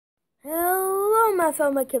My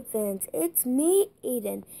fellow kid fans, it's me,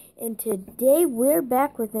 Aiden, and today we're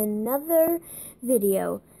back with another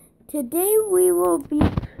video. Today we will be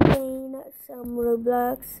playing some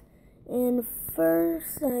Roblox, and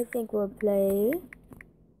first I think we'll play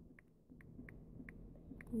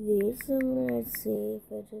this. Let's see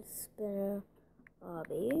if I just spell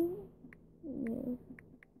Obby.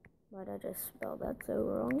 Why'd I just spell that so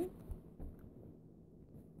wrong?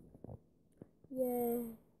 Yeah.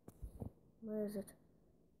 Where is it?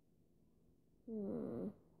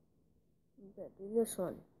 Better do this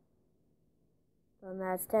one. And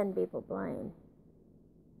that's 10 people playing.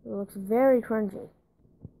 It looks very cringy.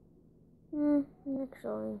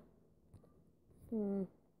 Actually. We'll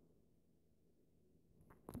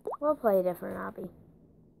play a different obby.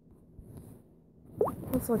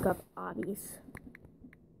 Let's look up obbies.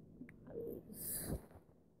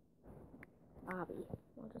 Obby.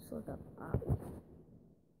 We'll just look up obby.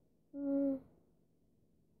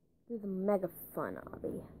 Do the mega fun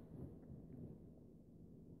obby.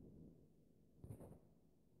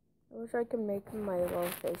 I wish I could make my little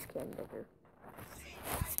face cam bigger.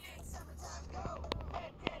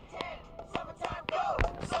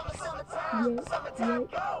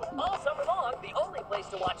 All summer long, the only place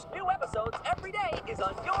to watch new episodes every day is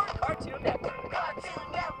on your Cartoon Network.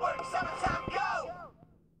 Cartoon Network, summertime go!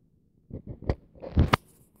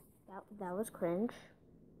 That was cringe.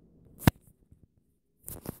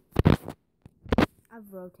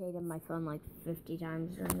 I've rotated my phone like 50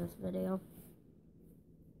 times during this video.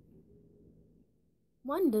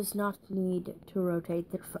 One does not need to rotate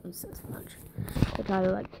their phones this much, but I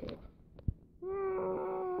like to.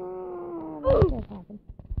 What happened?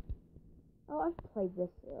 Oh, I've played this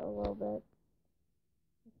a little bit.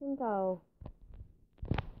 I think I'll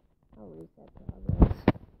reset progress.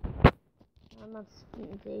 I'm on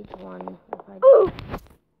stage 1 if I do.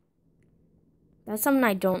 That's something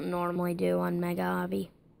I don't normally do on Mega Obby.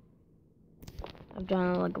 I've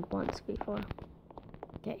done it like once before.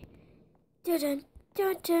 Okay. Dun dun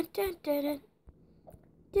dun dun dun dun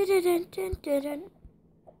dun dun dun dun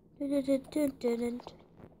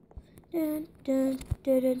dun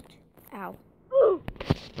dun dun. Ow.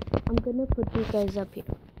 I'm gonna put you guys up here.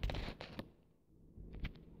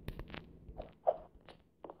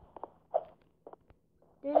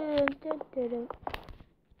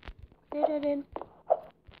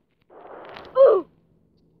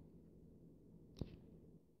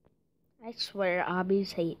 I swear,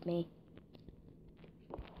 obbies hate me.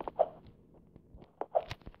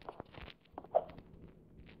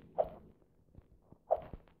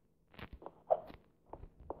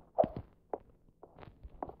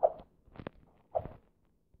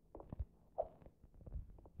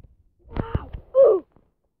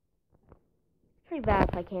 It's pretty bad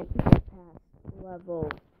if I can't get past level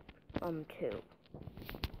 2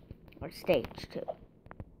 or stage 2.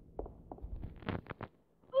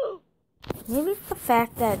 Maybe it's the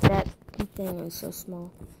fact that that thing is so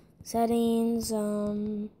small. Settings,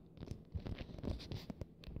 thumbstick.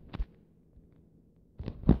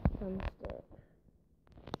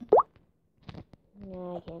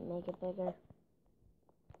 Yeah, I can't make it bigger.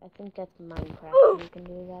 I think that's Minecraft, you can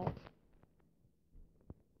do that.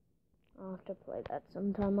 I'll have to play that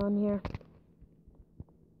sometime on here.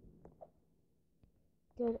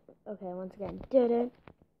 Okay, once again.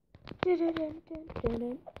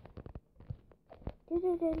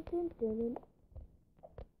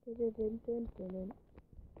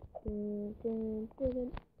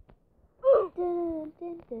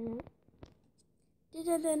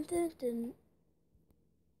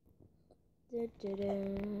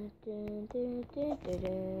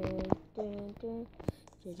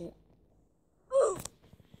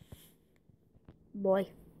 Boy.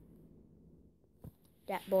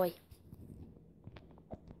 That boy.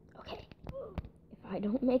 Okay. If I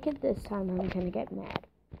don't make it this time, I'm gonna get mad.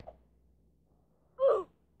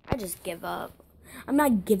 I just give up. I'm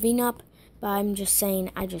not giving up, but I'm just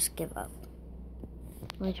saying I just give up.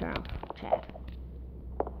 Let me turn off chat.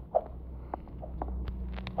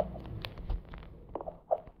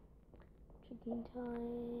 Checking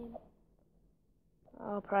time.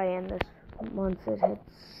 I'll probably end this once it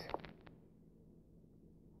hits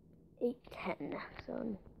 8:10, so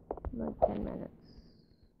in like 10 minutes.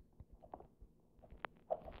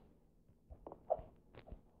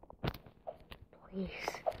 Please.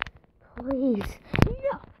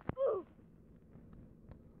 No!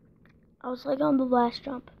 I was like on the last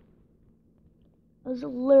jump. I was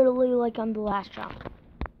literally like on the last jump.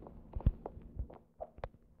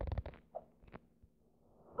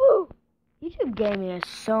 YouTube gaming is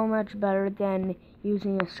so much better than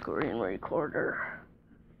using a screen recorder.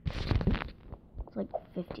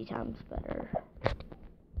 50 times better.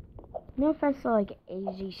 No offense to like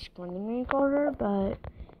AZ screen recorder, but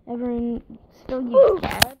everyone still uses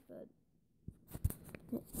that. But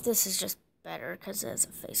this is just better because it has a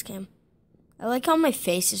face cam. I like how my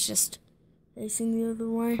face is just facing the other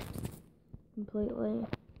way completely.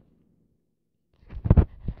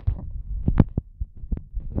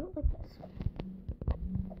 Do it like this.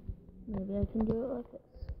 Maybe I can do it like this.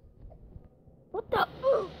 What the?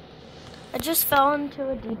 I just fell into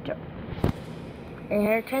a deep dark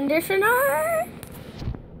air conditioner.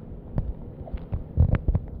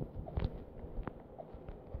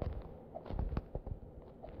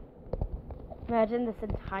 Imagine this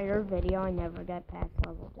entire video I never get past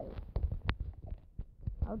level 2.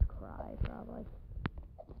 I would cry, probably.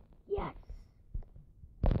 Yes!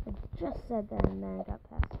 I just said that and then I got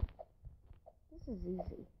past it. This is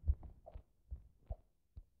easy.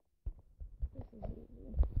 This is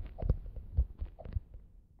easy.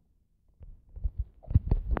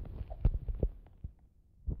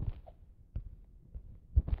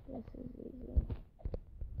 This is easy.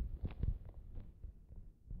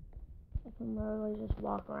 I can literally just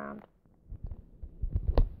walk around.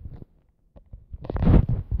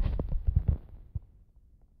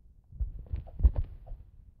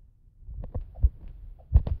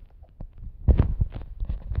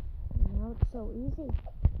 Now it's so easy.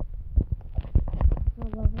 I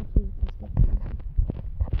love how she just gets easy.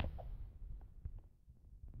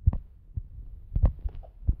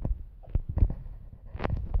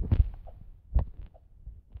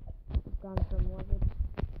 We've gone from level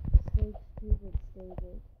stage 2 to stage 8.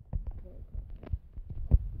 Very quickly.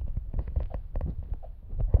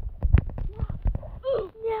 No!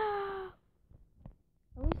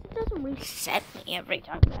 At least it doesn't reset me every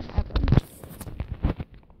time that happens.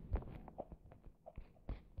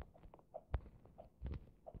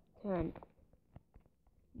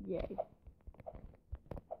 Yay.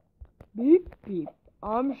 Beep beep,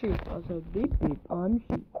 I'm sheep. I said beep beep, I'm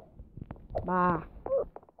sheep. Bah.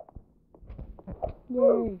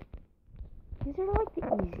 Yay. These are like the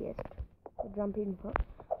easiest. The jumping from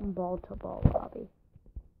ball to ball lobby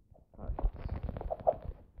parts.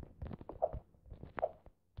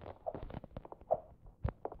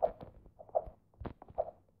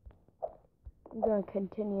 I'm going to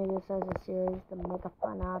continue this as a series, the Mega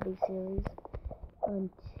Fun Obby series,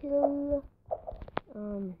 until I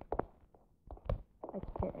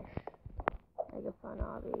finish Mega Fun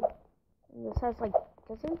Obby. And this has like,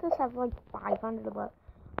 doesn't this have like 500 levels?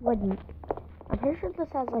 Like, I'm pretty sure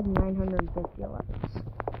this has like 950 levels.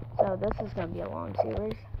 So this is going to be a long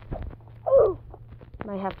series.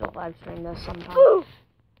 Might have to live stream this sometime.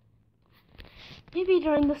 Maybe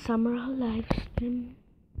during the summer I'll live stream.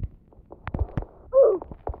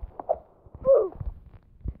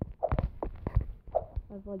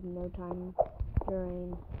 I have like no time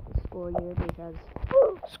during the school year because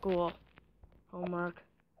school, homework.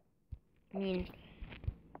 I mean,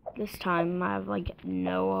 this time I have like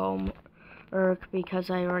no homework because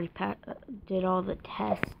I already did all the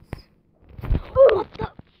tests. What the?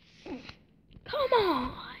 Come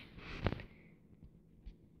on!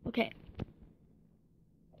 Okay.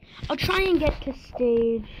 I'll try and get to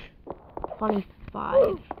stage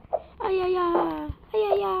 25. Ay ay ay! Ay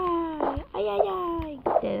ay ay! Ay ay ay!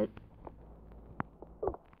 Did it.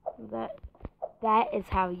 That is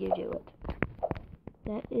how you do it.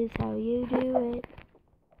 That is how you do it.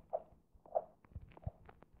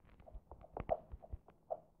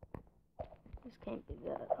 This can't be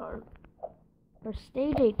that hard. For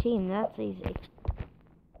stage 18, that's easy.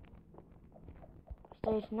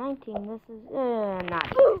 Stage 19, this is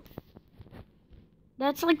not easy.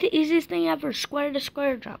 That's like the easiest thing ever, square to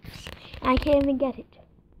square jumps. I can't even get it.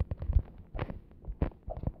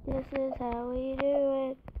 This is how we do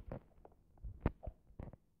it.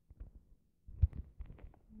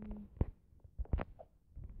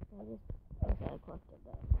 Okay, I collected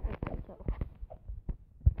that. Okay, so.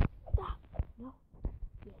 Stop! No.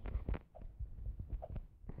 Yeah.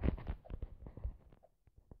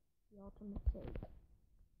 The ultimate save.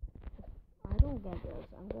 If I don't get this,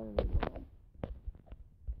 I'm gonna be mad.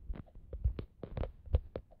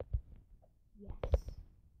 Yes.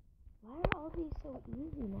 Why are all these so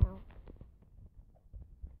easy now?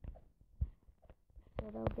 So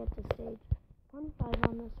I'll get to stage 25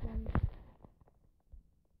 on this one.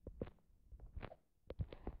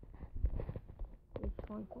 Stage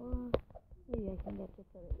 24. Maybe I can get to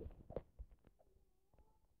 30.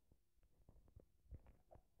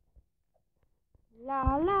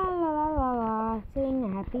 La la la la la la, sing a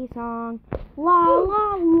happy song. La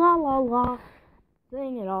la la la la,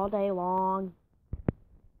 sing it all day long.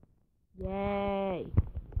 Yay.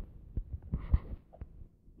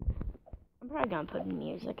 probably gonna put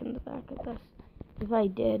music in the back of this. If I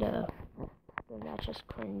did, then that's just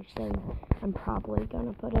cringe. So I'm probably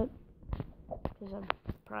gonna put it because I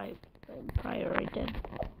probably already did.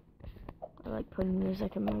 I like putting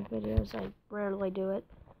music in my videos. I rarely do it,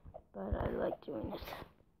 but I like doing it.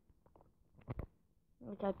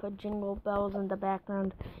 Like I put jingle bells in the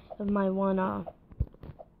background of my one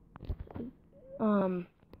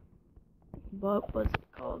what was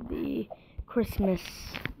it called? The Christmas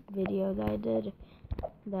video that I did.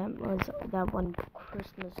 That was that one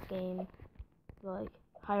Christmas game. Like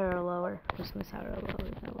higher or lower. Christmas higher or lower,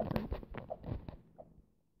 that was it.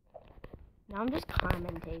 Now I'm just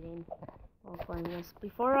commentating while playing this.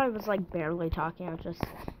 Before I was like barely talking, I was just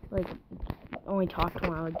like only talked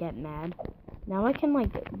when I would get mad. Now I can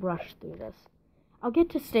like rush through this. I'll get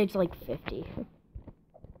to stage like 50.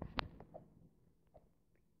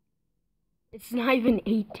 It's not even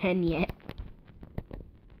 8:10 yet.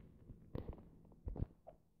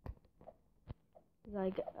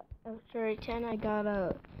 Like after 8:10 I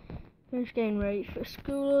gotta finish getting ready for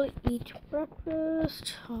school, eat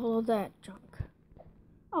breakfast, all of that junk.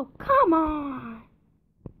 Oh, come on!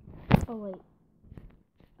 Oh, wait.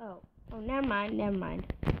 Oh, never mind.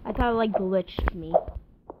 I thought it, like, glitched me.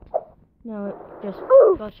 No, it just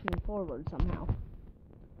glitched me forward somehow.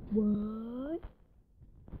 What?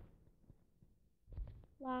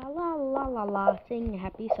 La la la la la, sing a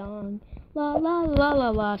happy song. La la la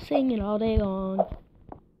la la, sing it all day long.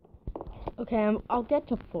 Okay, I'll get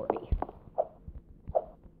to 40.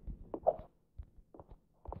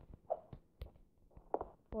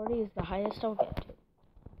 Is the highest I'll get to.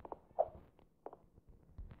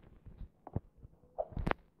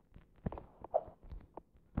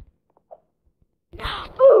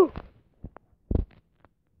 Ooh!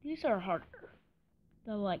 These are harder.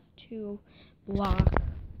 They're like 2 block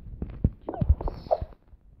jumps.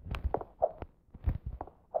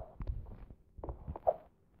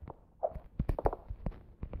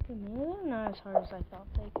 Maybe they're not as hard as I thought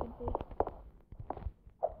they could be.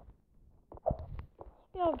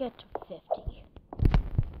 Maybe I'll get to 50. I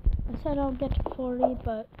said I'll get to 40,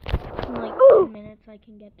 but in like 10 minutes I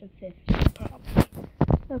can get to 50 probably.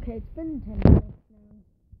 Okay, it's been 10 minutes now.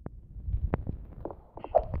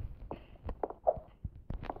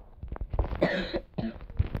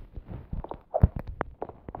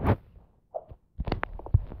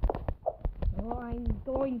 Well, I'm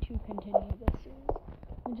going to continue this series.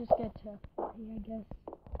 I'll just get to 40, I guess.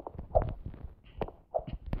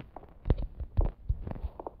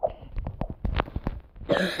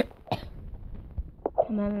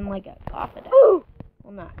 And then in like a cough attack. Well,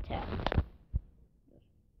 not attack. Just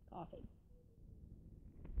coughing.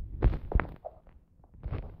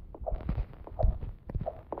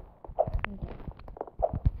 Okay.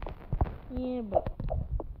 Yeah, but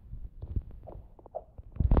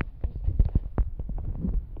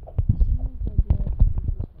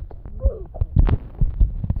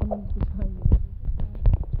someone's behind me.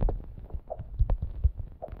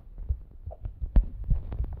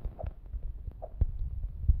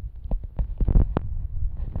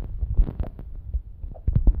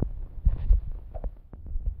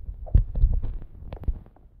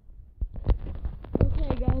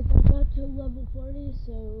 Okay guys, I got to level 40,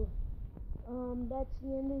 so that's the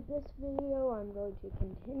end of this video. I'm going to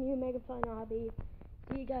continue making Fun Obby.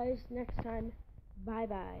 See you guys next time. Bye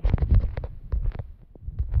bye.